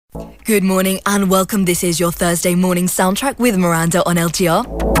Good morning and welcome. This is your Thursday morning soundtrack with Miranda on LGR.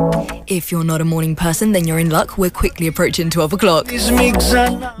 If you're not a morning person, then you're in luck. We're quickly approaching 12 o'clock.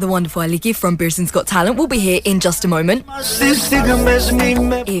 The wonderful Aliki from Britain's Got Talent will be here in just a moment.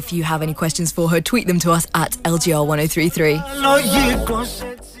 If you have any questions for her, tweet them to us at LGR1033.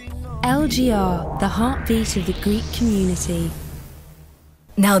 LGR, the heartbeat of the Greek community.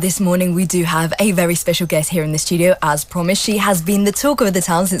 Now this morning we do have a very special guest here in the studio. As promised, she has been the talk of the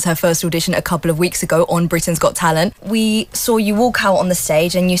town since her first audition a couple of weeks ago on Britain's Got Talent. We saw you walk out on the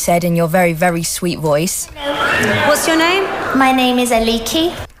stage and you said in your very, very sweet voice, "What's your name?" My name is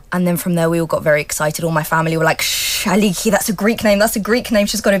Aliki. And then from there we all got very excited. All my family were like, shh, Aliki, that's a Greek name,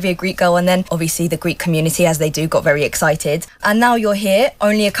 she's got to be a Greek girl. And then obviously the Greek community, as they do, got very excited. And now you're here,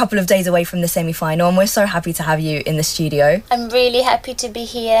 only a couple of days away from the semi-final, and we're so happy to have you in the studio. I'm really happy to be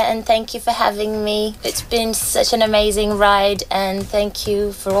here and thank you for having me. It's been such an amazing ride and thank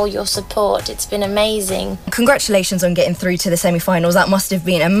you for all your support. It's been amazing. Congratulations on getting through to the semi-finals. That must have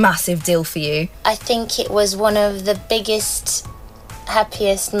been a massive deal for you. I think it was one of the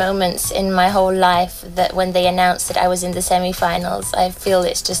happiest moments in my whole life, that when they announced that I was in the semi-finals, I feel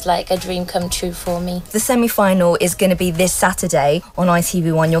it's just like a dream come true for me. The semi-final is going to be this Saturday on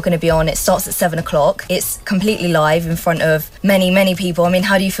ITV1. You're going to be on. It starts at 7 o'clock. It's completely live in front of many, many people. I mean,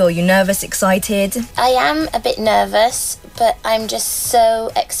 how do you feel? Are you nervous, excited? I am a bit nervous, but I'm just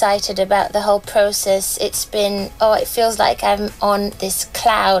so excited about the whole process. It feels like I'm on this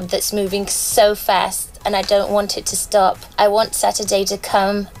cloud that's moving so fast. And I don't want it to stop. I want Saturday to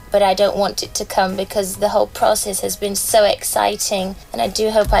come, but I don't want it to come because the whole process has been so exciting. And I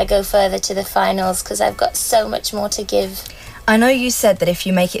do hope I go further to the finals because I've got so much more to give. I know you said that if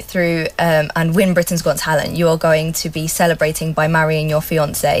you make it through and win Britain's Got Talent, you are going to be celebrating by marrying your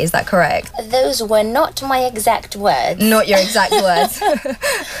fiancé. Is that correct? Those were not my exact words. Not your exact words.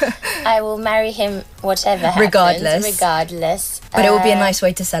 I will marry him whatever happens. Regardless. But it will be a nice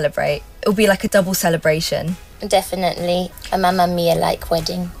way to celebrate. It will be like a double celebration. Definitely. A Mamma Mia-like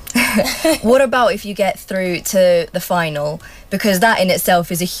wedding. What about if you get through to the final? Because that in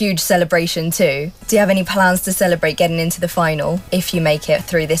itself is a huge celebration too. Do you have any plans to celebrate getting into the final if you make it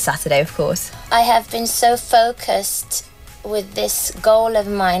through this Saturday, of course? I have been so focused with this goal of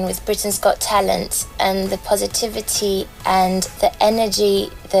mine with Britain's Got Talent and the positivity and the energy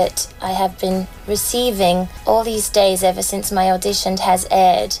that I have been receiving all these days ever since my audition has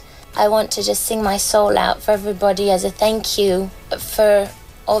aired. I want to just sing my soul out for everybody as a thank you for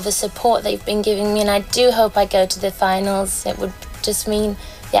all the support they've been giving me, and I do hope I go to the finals. It would just mean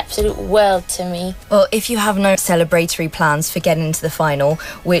the absolute world to me. Well, if you have no celebratory plans for getting into the final,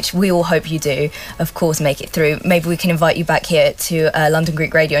 which we all hope you do, of course make it through, maybe we can invite you back here to London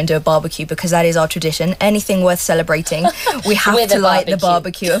Greek Radio and do a barbecue, because that is our tradition. Anything worth celebrating, we have to light the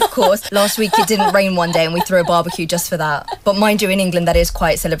barbecue, of course. Last week it didn't rain one day and we threw a barbecue just for that. But mind you, in England that is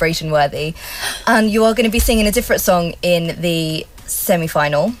quite celebration worthy. And you are going to be singing a different song in the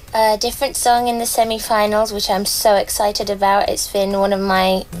semi-final. A different song in the semi-finals, which I'm so excited about. It's been one of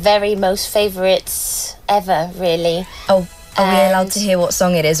my very most favourites ever, really. Oh, are we allowed to hear what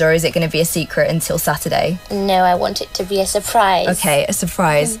song it is, or is it going to be a secret until Saturday? No, I want it to be a surprise. Okay, a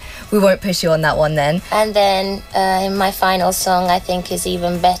surprise. We won't push you on that one then. And then my final song, I think, is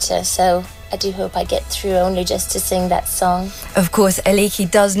even better, so I do hope I get through only just to sing that song. Of course, Aliki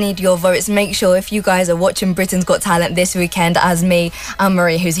does need your votes. Make sure if you guys are watching Britain's Got Talent this weekend, as me and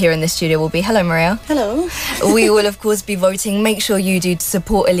Maria, who's here in the studio, will be. Hello, Maria. Hello. We will, of course, be voting. Make sure you do to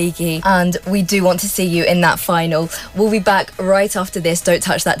support Aliki, and we do want to see you in that final. We'll be back right after this. Don't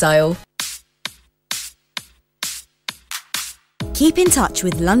touch that dial. Keep in touch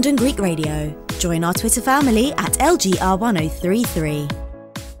with London Greek Radio. Join our Twitter family at LGR1033.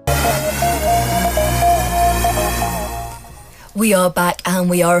 We are back, and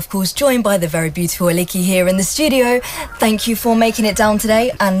we are, of course, joined by the very beautiful Aliki here in the studio. Thank you for making it down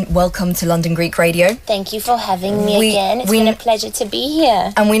today, and welcome to London Greek Radio. Thank you for having me again. It's been a pleasure to be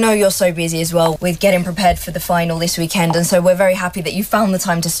here. And we know you're so busy as well with getting prepared for the final this weekend, and so we're very happy that you found the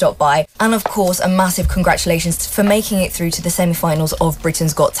time to stop by. And of course, a massive congratulations for making it through to the semi-finals of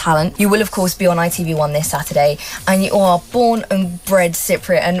Britain's Got Talent. You will, of course, be on ITV1 this Saturday, and you are born and bred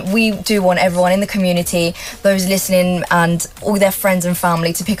Cypriot, and we do want everyone in the community, those listening and all their friends and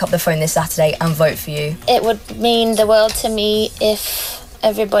family, to pick up the phone this Saturday and vote for you. It would mean the world to me if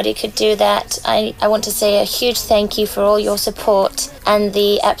everybody could do that. I want to say a huge thank you for all your support and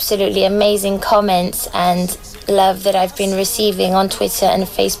the absolutely amazing comments and love that I've been receiving on Twitter and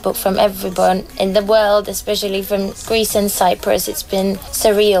Facebook from everyone in the world, especially from Greece and Cyprus. It's been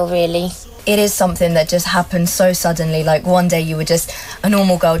surreal, really. it is something that just happened so suddenly. Like one day you were just a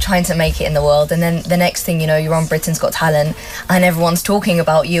normal girl trying to make it in the world, and then the next thing you know, you're on Britain's Got Talent and everyone's talking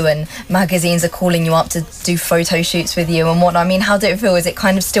about you and magazines are calling you up to do photo shoots with you and whatnot. I mean, how did it feel? Is it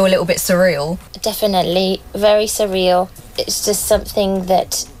kind of still a little bit surreal? Definitely, very surreal. It's just something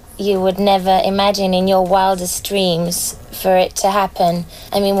that you would never imagine in your wildest dreams for it to happen.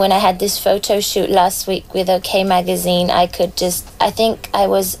 I mean, when I had this photo shoot last week with OK Magazine, I think I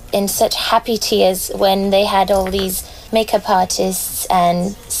was in such happy tears when they had all these makeup artists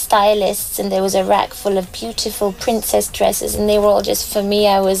and stylists, and there was a rack full of beautiful princess dresses, and they were all just for me.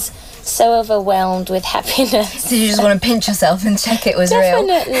 I was so overwhelmed with happiness. Did you just want to pinch yourself and check it was real?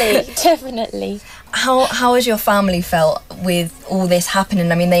 Definitely. How has your family felt with all this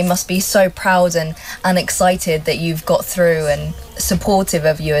happening? I mean, they must be so proud and excited that you've got through and supportive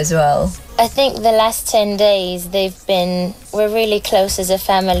of you as well. I think the last 10 days we're really close as a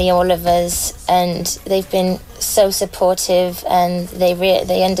family, all of us, and they've been so supportive, and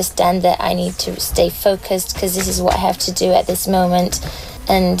they understand that I need to stay focused because this is what I have to do at this moment.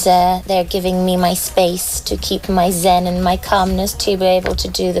 And they're giving me my space to keep my zen and my calmness to be able to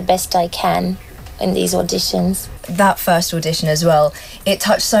do the best I can in these auditions. That first audition as well, it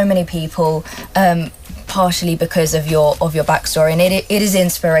touched so many people, partially because of your backstory, and it is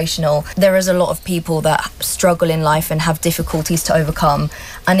inspirational. There is a lot of people that struggle in life and have difficulties to overcome,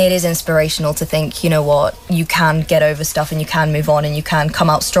 and it is inspirational to think, you know what, you can get over stuff and you can move on and you can come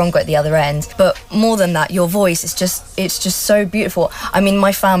out stronger at the other end. But more than that, your voice is it's just so beautiful. I mean,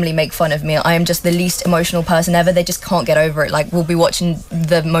 my family make fun of me. I am just the least emotional person ever. They just can't get over it. Like, we'll be watching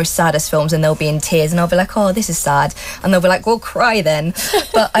the most saddest films and they'll be in tears and I'll be like, oh, this is sad, and they'll be like, well, cry then.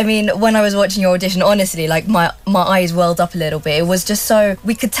 But I mean, when I was watching your audition, honestly, like my eyes welled up a little bit. It was just so,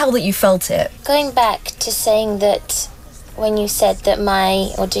 we could tell that you felt it. Going back to saying that when you said that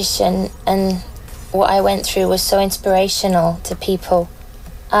my audition and what I went through was so inspirational to people,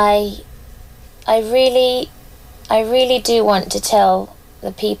 I really do want to tell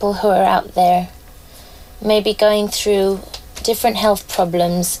the people who are out there maybe going through different health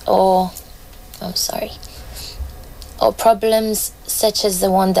problems or problems such as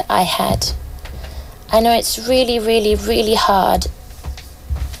the one that I had. I know it's really, really, really hard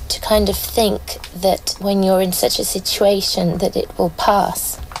to kind of think that when you're in such a situation that it will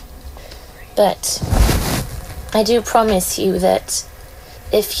pass. But I do promise you that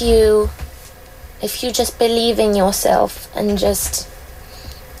if you just believe in yourself and just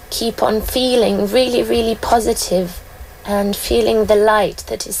keep on feeling really, really positive and feeling the light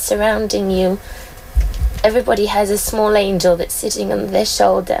that is surrounding you, everybody has a small angel that's sitting on their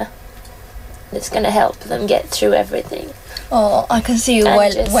shoulder that's going to help them get through everything. Oh, I can see you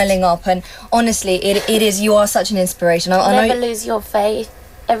welling up, and honestly, it is, you are such an inspiration. Never lose your faith.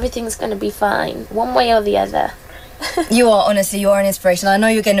 Everything's going to be fine, one way or the other. You are an inspiration. I know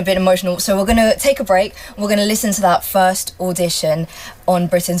you're getting a bit emotional, so we're going to take a break. We're going to listen to that first audition on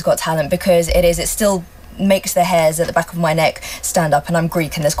Britain's Got Talent, because it still makes the hairs at the back of my neck stand up, and I'm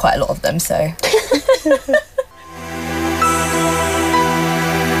Greek and there's quite a lot of them, so...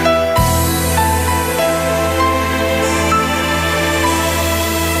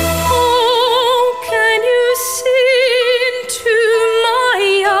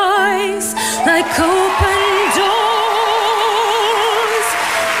 Like open doors,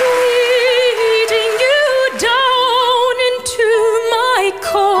 leading you down into my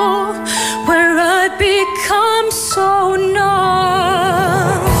core, where I'd become so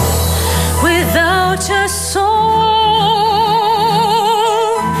numb without a soul.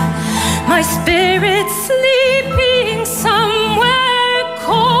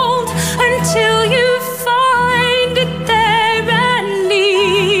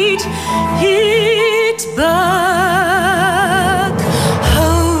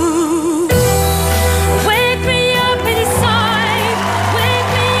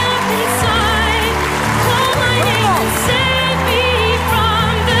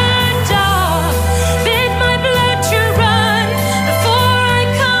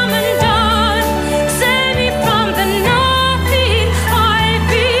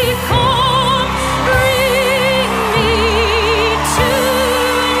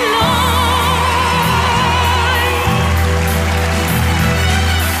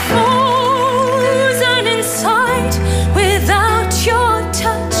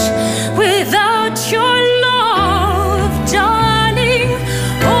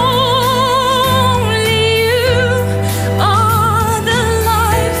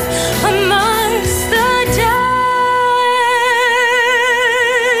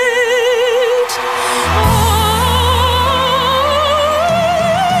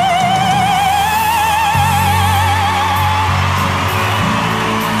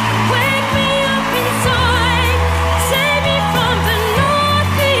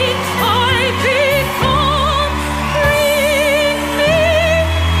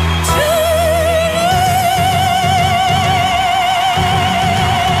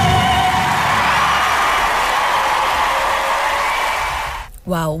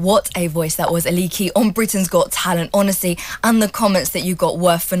 Wow, what a voice that was, Aliki, on Britain's Got Talent, honestly. And the comments that you got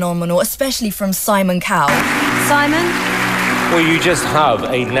were phenomenal, especially from Simon Cowell. Simon? Well, you just have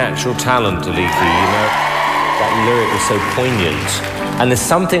a natural talent, Aliki, you know. That lyric was so poignant. And there's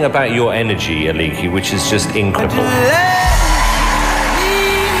something about your energy, Aliki, which is just incredible.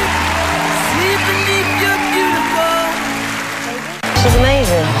 She's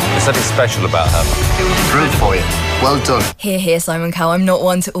amazing. There's something special about her. It was brilliant for you. Well done. Here, Simon Cowell. I'm not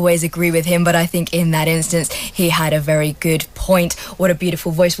one to always agree with him, but I think in that instance, he had a very good point. What a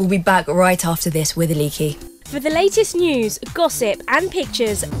beautiful voice. We'll be back right after this with Aliki. For the latest news, gossip and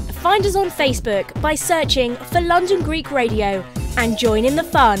pictures, find us on Facebook by searching for London Greek Radio and join in the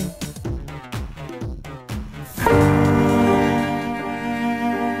fun.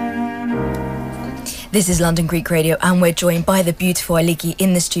 This is London Greek Radio and we're joined by the beautiful Aliki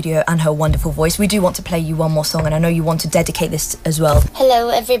in the studio and her wonderful voice. We do want to play you one more song and I know you want to dedicate this as well. Hello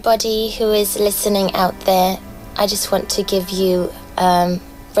everybody who is listening out there. I just want to give you a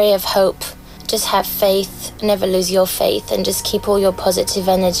ray of hope. Just have faith, never lose your faith and just keep all your positive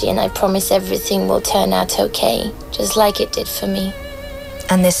energy and I promise everything will turn out okay, just like it did for me.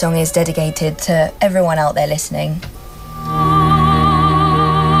 And this song is dedicated to everyone out there listening.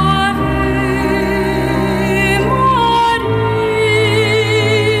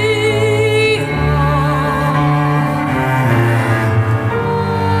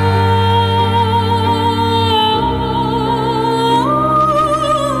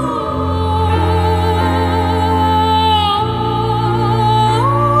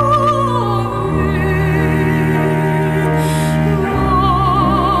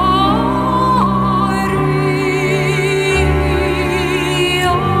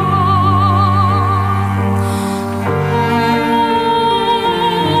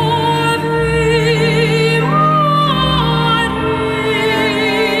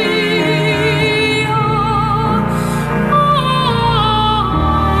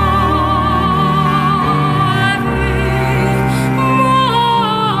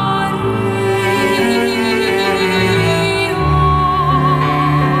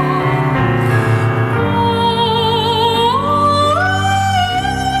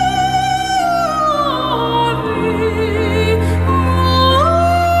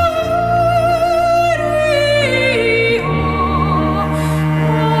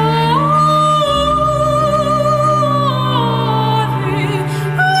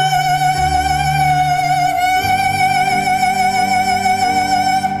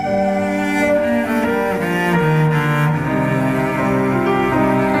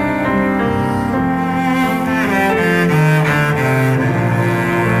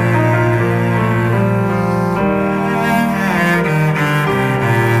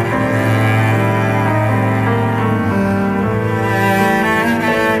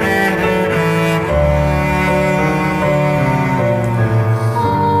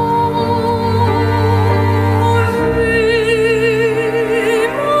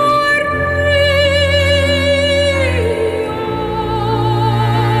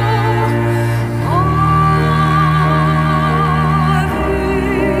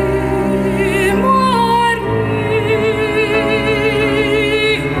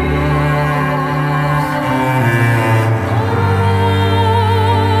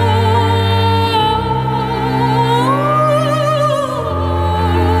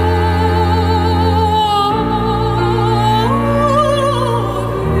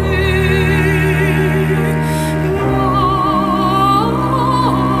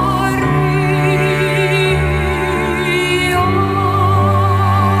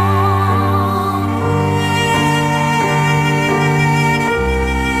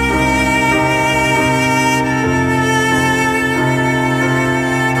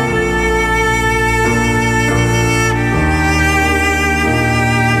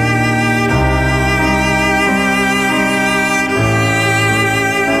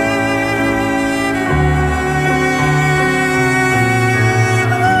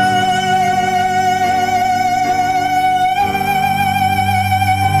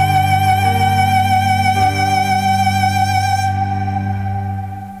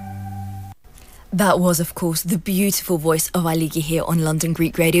 That was, of course, the beautiful voice of Aliki here on London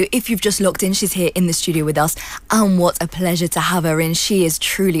Greek Radio. If you've just logged in, she's here in the studio with us, and what a pleasure to have her in. She is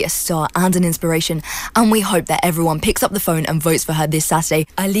truly a star and an inspiration, and we hope that everyone picks up the phone and votes for her this Saturday.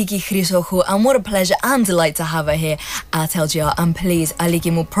 Aliki Chrysochou, and what a pleasure and delight to have her here at LGR. And please,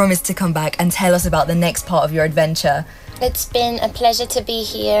 Aliki, will promise to come back and tell us about the next part of your adventure. It's been a pleasure to be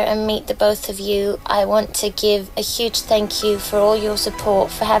here and meet the both of you. I want to give a huge thank you for all your support,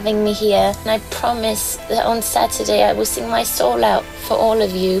 for having me here. And I promise that on Saturday I will sing my soul out for all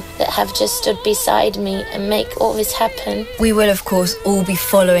of you that have just stood beside me and make all this happen. We will, of course, all be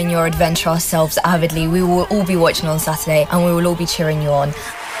following your adventure ourselves avidly. We will all be watching on Saturday and we will all be cheering you on.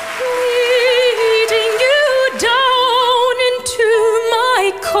 Leading you down into my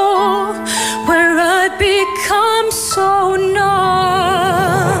core, where I'd become so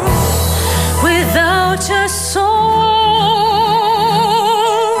numb without a soul.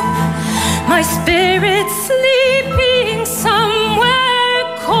 My spirit